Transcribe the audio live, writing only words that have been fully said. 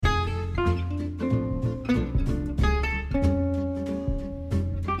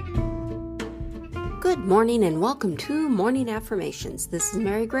Good morning and welcome to Morning Affirmations. This is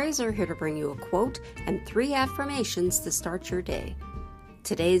Mary Grazer here to bring you a quote and 3 affirmations to start your day.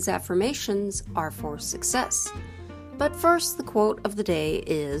 Today's affirmations are for success. But first, the quote of the day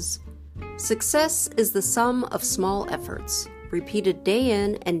is, "Success is the sum of small efforts, repeated day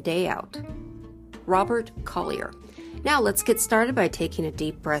in and day out." Robert Collier. Now let's get started by taking a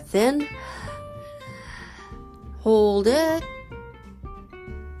deep breath in. Hold it.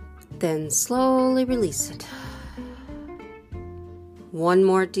 Then slowly release it. One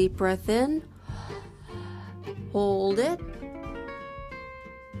more deep breath in. Hold it.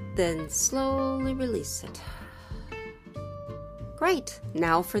 Then slowly release it. Great.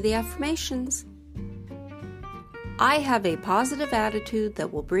 Now for the affirmations. I have a positive attitude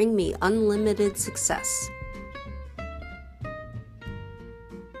that will bring me unlimited success.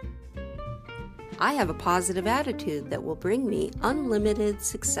 I have a positive attitude that will bring me unlimited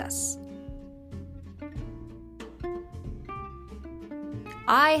success.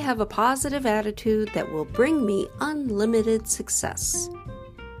 I have a positive attitude that will bring me unlimited success.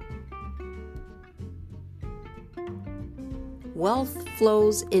 Wealth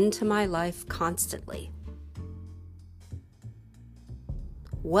flows into my life constantly.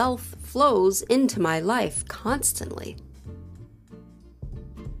 Wealth flows into my life constantly.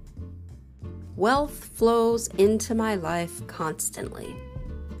 Wealth flows into my life constantly.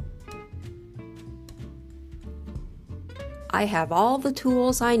 I have all the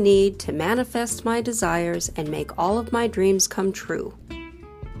tools I need to manifest my desires and make all of my dreams come true.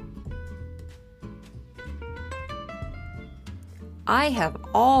 I have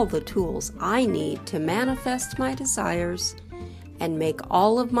all the tools I need to manifest my desires and make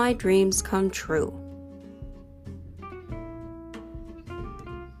all of my dreams come true.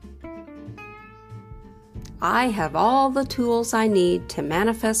 I have all the tools I need to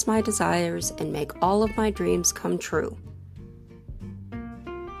manifest my desires and make all of my dreams come true.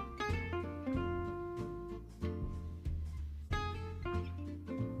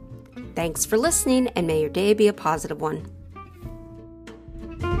 Thanks for listening, and may your day be a positive one.